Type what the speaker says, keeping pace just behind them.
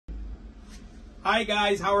Hi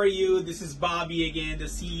guys, how are you? This is Bobby again, the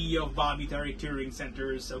CEO of Bobby-Tariq Tutoring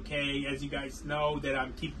Centers. Okay, as you guys know that I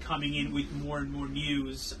keep coming in with more and more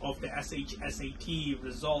news of the SHSAT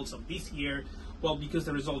results of this year. Well, because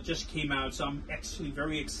the result just came out, so I'm actually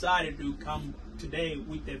very excited to come today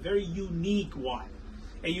with a very unique one,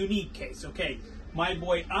 a unique case. Okay, my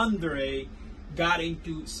boy Andrej got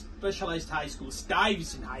into specialized high school,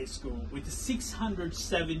 Stuyvesant High School, with a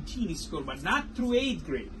 617 score, but not through 8th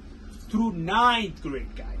grade. Through 9th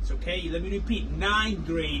grade, guys, okay? Let me repeat, 9th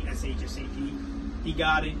grade SHSAT, he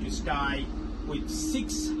got into Sty with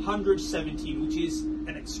 617, which is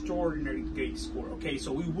an extraordinary great score, okay?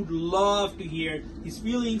 So we would love to hear his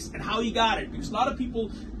feelings and how he got it, because a lot of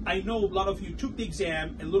people, I know a lot of you took the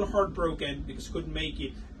exam and a little heartbroken because couldn't make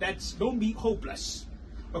it. Don't be hopeless.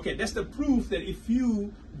 Okay, that's the proof that if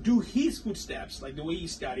you do his footsteps, like the way he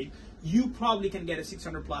studied, you probably can get a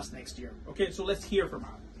 600 plus next year. Okay, so let's hear from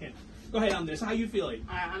him. Go ahead, Andrej. How are you feeling?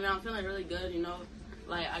 I mean, I'm feeling really good, you know.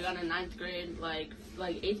 Like, I got in 9th grade. Like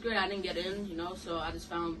 8th grade, I didn't get in, you know, so I just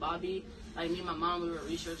found Bobby. Like, me and my mom, we were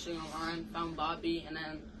researching online, found Bobby, and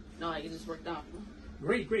then, you know, like, it just worked out.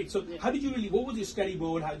 Great, great. So, how did you what was your study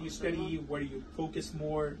mode? How did you study? Where do you focus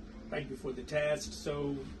more right before the test?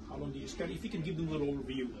 So, how long did you study? If you can give them a little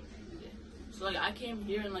overview. Yeah. So, like, I came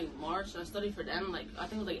here in, like, March, and I studied for them, like, I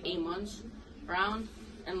think it was, like, 8 months around.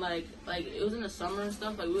 And like it was in the summer and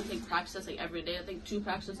stuff. Like we would take practice tests like every day. I think 2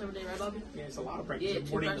 practice tests every day, right, Bobby? Yeah, it's a lot of practice. Yeah,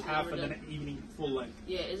 morning half and then evening full length.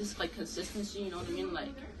 Yeah, it's just like consistency. You know what I mean?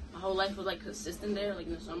 Like my whole life was like consistent there, like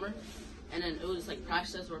in the summer. And then it was like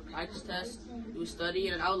practice tests or practice tests. We would study,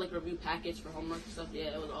 and I would like review packets for homework and stuff.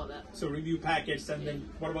 Yeah, it was all that. So review packets, and then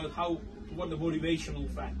what about what are the motivational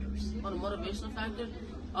factors? Oh, the motivational factor?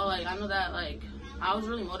 Oh, like I know that like I was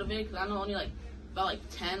really motivated because I know only like about like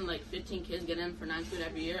 10, like 15 kids get in for 9th grade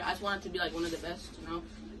every year. I just wanted to be like one of the best, you know,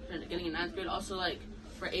 for getting in 9th grade. Also, like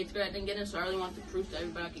for 8th grade, I didn't get in, so I really wanted to prove to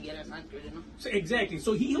everybody I could get in 9th grade, you know. So exactly.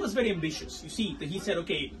 So he was very ambitious. You see, that he said,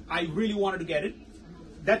 okay, I really wanted to get it.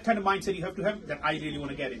 That kind of mindset you have to have, that I really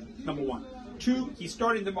want to get in. Number 1. 2, he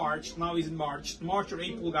started in March. Now he's in March. March or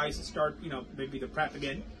April, guys, start, you know, maybe the prep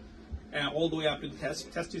again. All the way up to the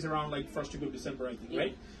test. Test is around like 1st of December, I think,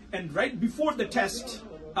 right? And right before the test,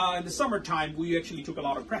 in the summertime, we actually took a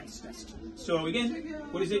lot of practice tests. So again,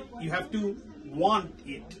 what is it? You have to want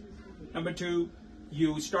it. Number 2,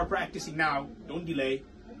 you start practicing now. Don't delay,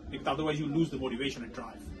 because otherwise you lose the motivation and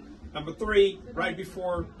drive. Number 3, right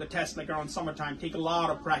before the test, like around summertime, take a lot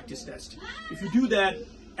of practice tests. If you do that,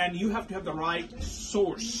 and you have to have the right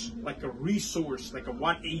source, like a resource, like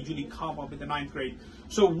what usually come up in the 9th grade.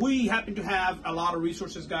 So we happen to have a lot of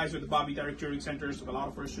resources, guys, with the Bobby-Tariq Tutoring Centers. So a lot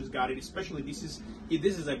of first years got it. Especially this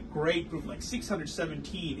is a great proof. Like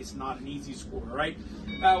 617 is not an easy score, all right?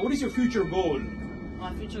 What is your future goal?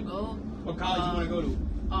 My future goal? What college you want to go to?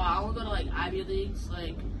 I want to go to like Ivy Leagues,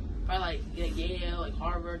 like probably like Yale, like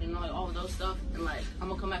Harvard, you know, like all of those stuff. And like I'm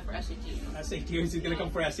gonna come back for SAT. You know? SAT, he's gonna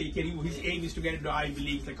come for SAT. His aim is to get into Ivy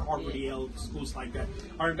Leagues, like Harvard, Yale, schools like that.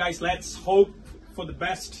 All right, guys, let's hope for the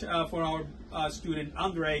best for our student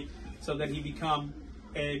Andrej, so that he become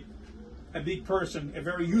a big person, a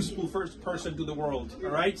very useful first person to the world.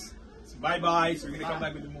 All right, so bye bye. So we're gonna come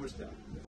back with more stuff.